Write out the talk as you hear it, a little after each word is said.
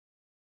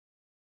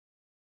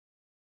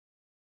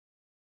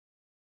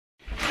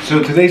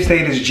So today's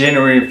date is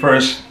January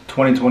 1st,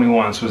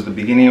 2021, so it's the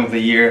beginning of the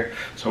year.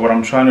 So what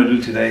I'm trying to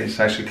do today is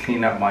actually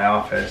clean up my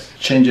office,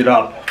 change it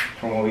up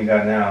from what we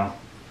got now,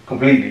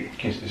 completely.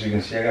 As you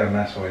can see, I got a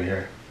mess over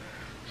here.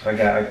 So I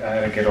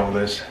gotta get all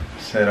this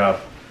set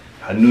up.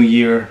 A new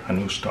year, a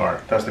new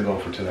start. That's the goal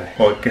for today.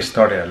 Well, get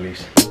started at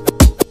least.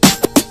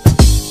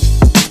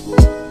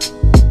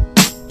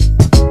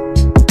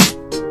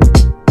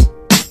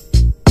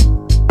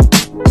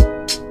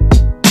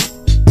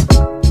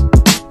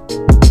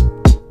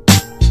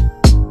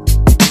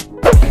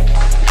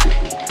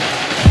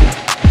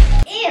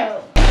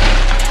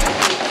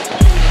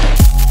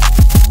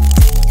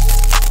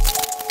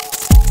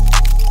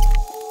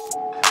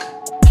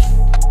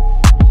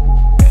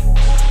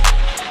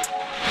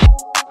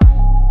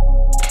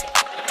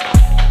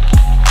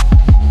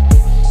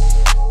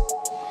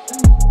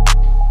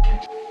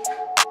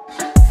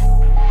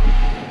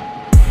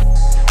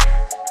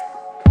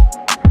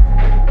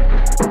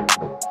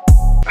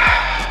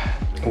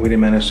 We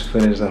didn't manage to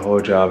finish the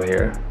whole job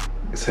here.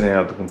 Setting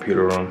up the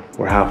computer room.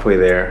 We're halfway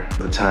there.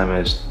 The time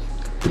is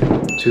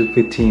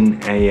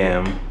 2:15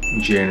 a.m.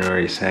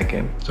 January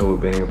 2nd. So we've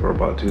been here for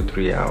about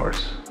 2-3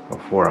 hours or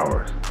 4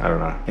 hours. I don't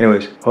know.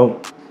 Anyways, we'll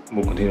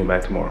continue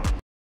back tomorrow.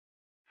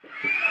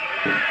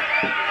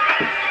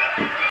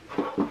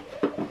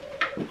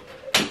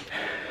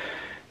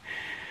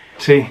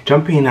 See,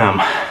 jumping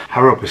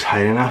high rope is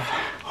high enough,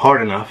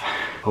 hard enough,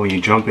 but when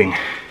you're jumping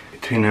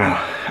between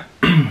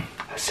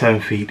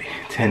 7 feet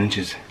 10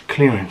 inches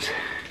clearance,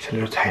 it's a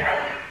little tighter.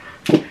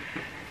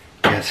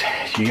 Yes,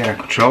 you gotta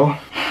control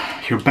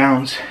your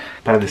bounce,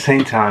 but at the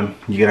same time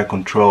you gotta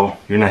control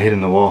you're not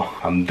hitting the wall.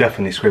 I'm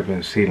definitely scraping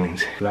the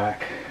ceilings.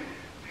 Black,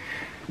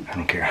 I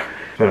don't care.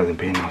 Better than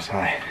being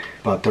outside.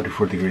 About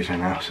 34 degrees right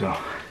now, so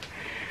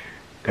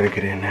gotta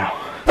get in now.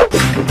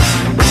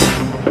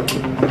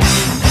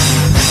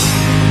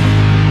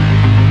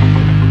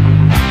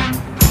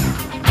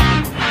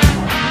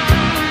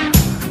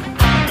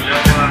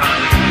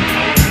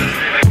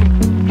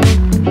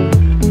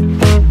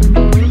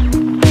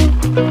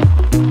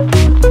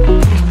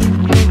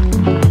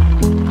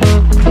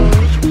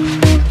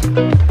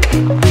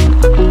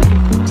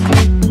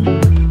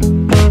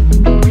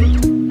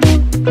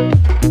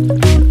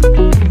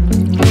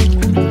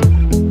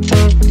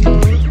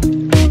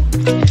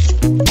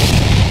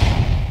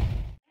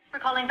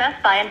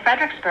 In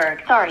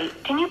Fredericksburg. Sorry,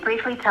 can you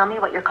briefly tell me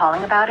what you're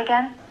calling about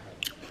again?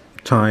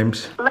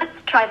 Times. Let's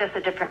try this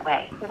a different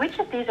way. Which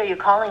of these are you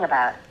calling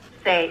about?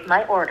 Say,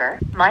 my order,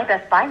 my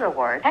Best Buy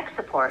reward, tech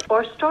support,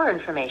 or store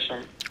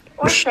information.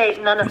 Or say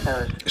none of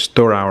those.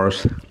 Store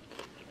hours.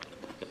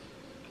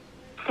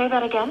 Say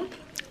that again?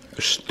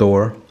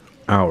 Store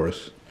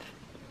hours.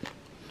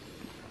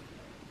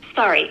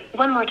 Sorry,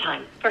 one more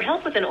time. For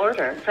help with an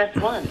order, press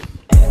 1.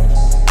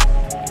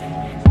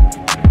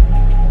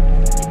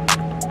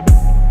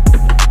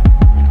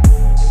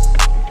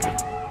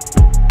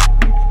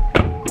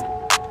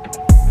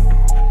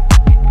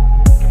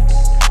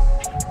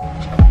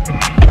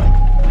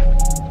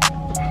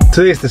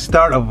 Today is the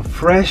start of a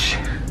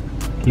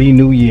freshly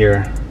new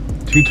year,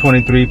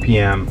 2:23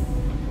 p.m.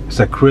 It's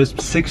a crisp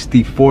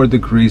 64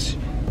 degrees,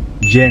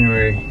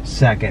 January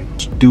 2nd.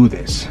 Let's do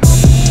this.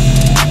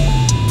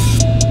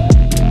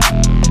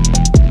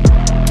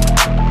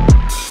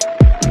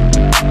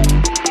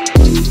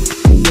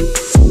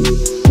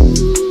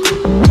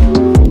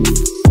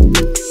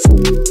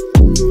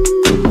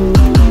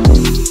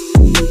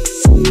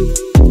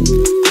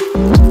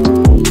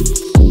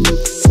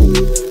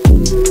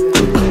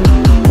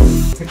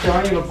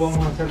 Lo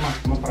podemos hacer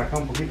más para acá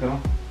un poquito, ¿no?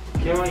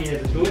 ¿Qué va a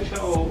ir? ¿Ducha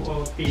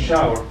o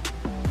shower?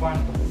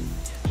 ¿Cuánto?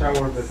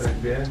 Shower de 3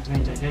 pies.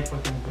 36 por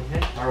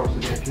 36. Shower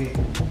sería aquí.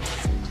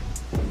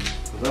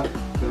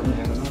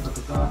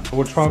 What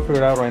we're trying to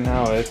figure out right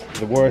now is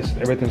the worst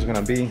everything's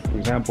gonna be. For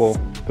example,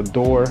 the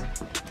door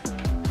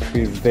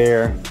is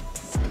there.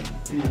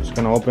 It's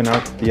gonna open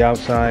up the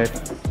outside.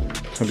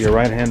 It's gonna be a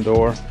right-hand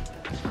door.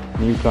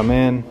 When you come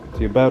in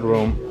to your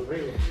bedroom,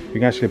 you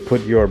can actually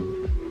put your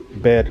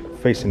bed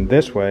facing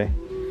this way,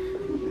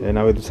 and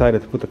I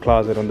decided to put the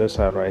closet on this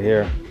side right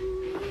here.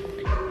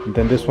 And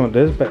then this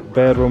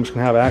bedroom's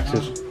gonna have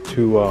access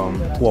to a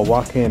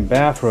walk-in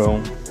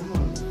bathroom.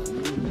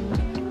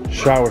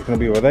 Shower's gonna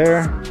be over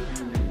there,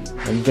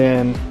 and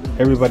then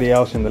everybody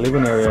else in the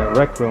living area,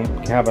 rec room,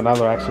 can have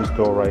another access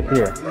door right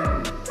here.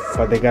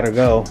 But they gotta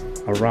go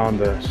around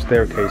the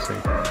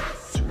staircasing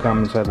to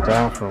come inside the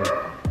bathroom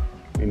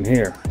in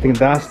here. I think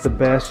that's the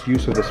best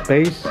use of the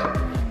space.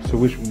 So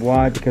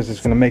why? Because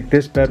it's gonna make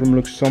this bedroom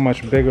look so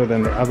much bigger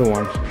than the other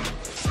ones.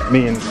 I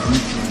mean,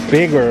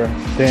 bigger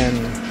than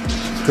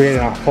creating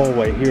a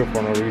hallway here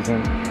for no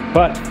reason.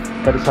 But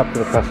it's up to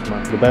the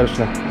customer. The bed's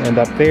gonna end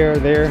up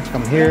there,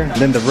 come here.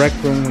 Then the rec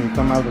room, when you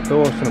come out the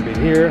door, it's gonna be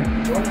here.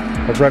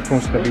 The rec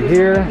room's gonna be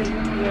here.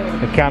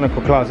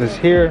 Mechanical closet's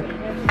here.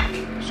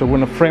 So we're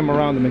gonna frame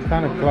around the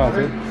mechanical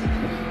closet.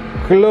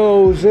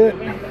 Close it,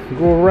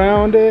 go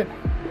around it,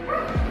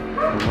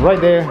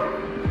 right there.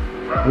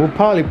 We'll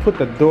probably put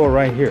the door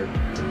right here.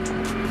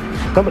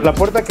 La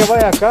puerta que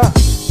vaya acá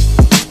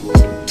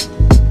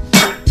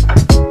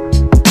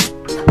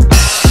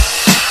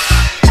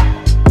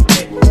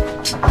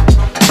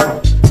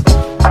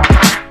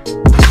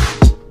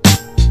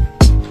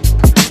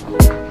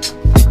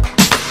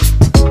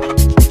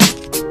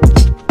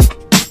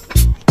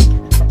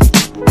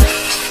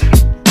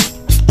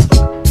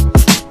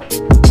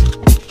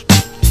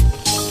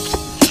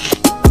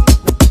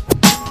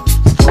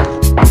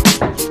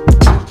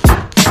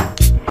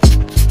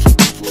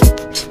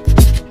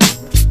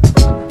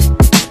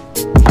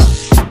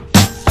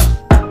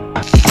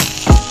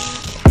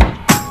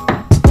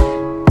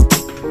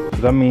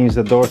That means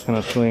the door's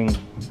gonna swing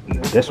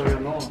this way.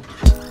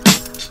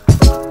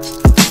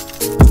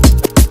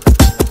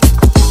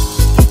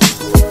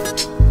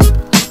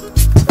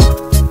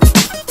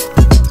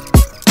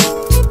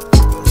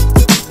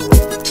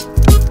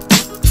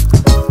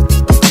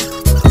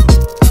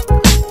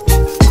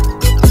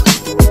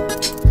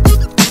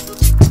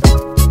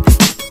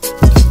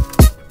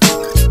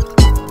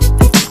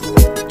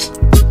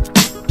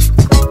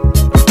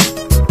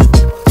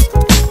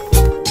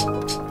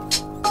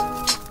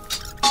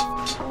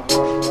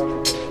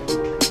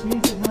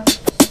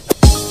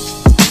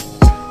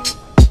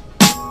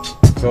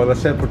 So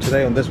that's it for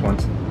today on this one.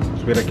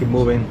 So we gotta keep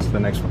moving to the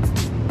next one.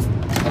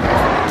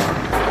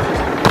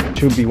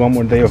 Should be one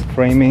more day of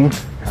framing.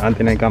 And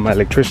then I got my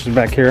electricians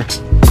back here.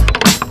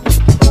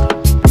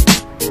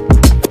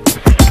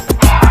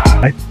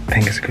 I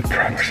think it's good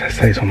progress, I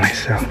say so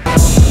myself.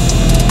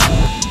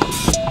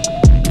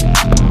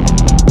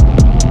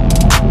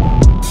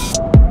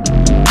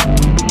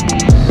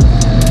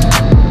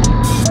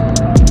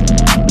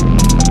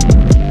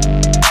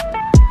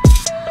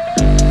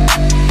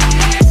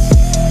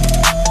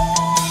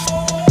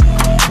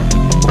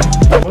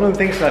 One of the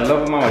things I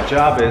love about my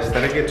job is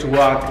that I get to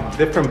walk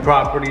different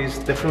properties,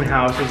 different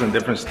houses, and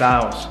different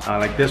styles,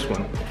 like this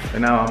one.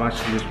 And now I'm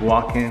actually just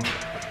walking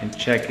and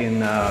checking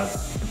the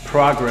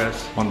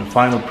progress on the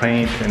final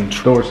paint and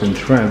doors and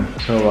trim.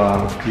 So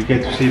you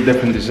get to see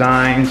different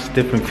designs,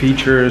 different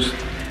features,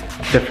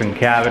 different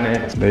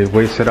cabinets, the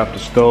way set up the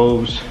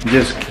stoves.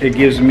 It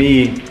gives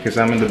me, because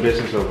I'm in the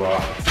business of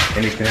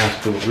anything that has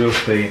to do with real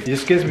estate, it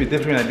just gives me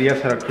different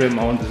ideas how to create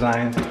my own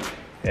designs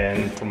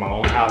and for my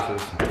own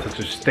houses, such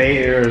as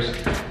stairs,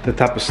 the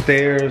type of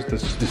stairs, the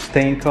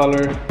stain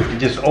color. It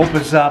just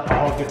opens up a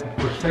whole different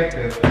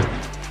perspective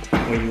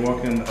when you're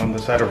working on the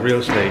side of real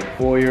estate.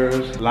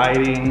 Foyers,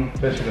 lighting,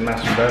 especially the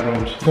master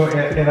bedrooms. So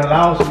it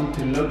allows me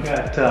to look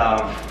at,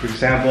 for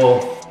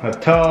example, a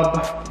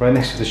tub right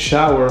next to the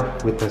shower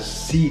with a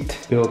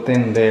seat built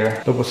in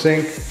there, double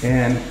sink,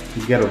 and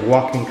you get a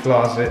walk-in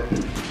closet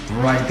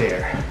right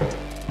there.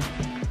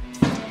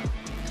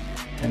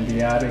 And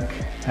the attic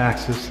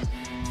access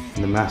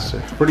in the master.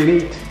 Pretty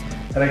neat.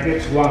 And I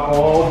get to walk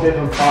all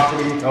different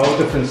properties, all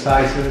different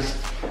sizes,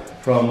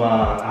 from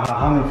a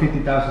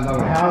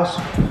 $150,000 house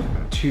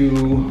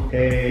to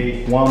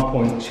a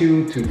 1.2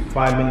 to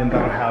 $5 million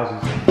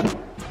houses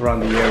around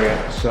the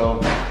area. So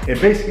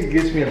it basically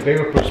gives me a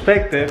bigger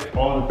perspective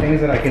on the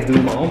things that I can do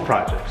in my own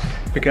projects.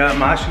 Because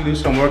I'm actually doing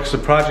some work as a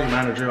project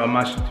manager, I'm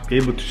actually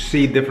able to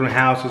see different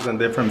houses and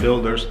different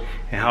builders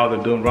and how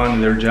they're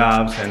running their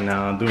jobs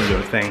and doing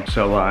their thing.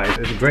 So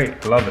it's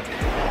great, I love it.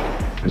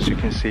 As you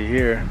can see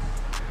here,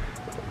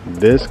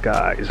 this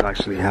guy is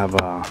actually have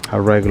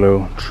a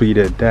regular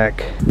treated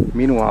deck.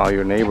 Meanwhile,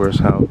 your neighbors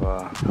have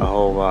a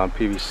whole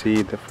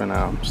PVC,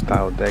 different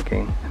style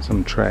decking, and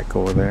some track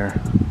over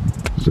there.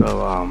 So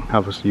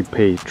obviously you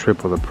pay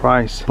triple the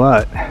price,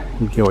 but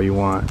you get what you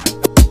want.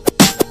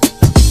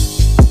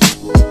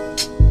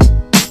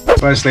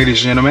 Alright, ladies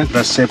and gentlemen,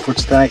 that's it for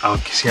today. I'll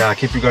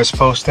keep you guys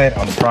posted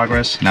on the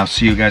progress, and I'll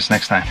see you guys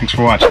next time. Thanks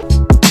for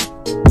watching.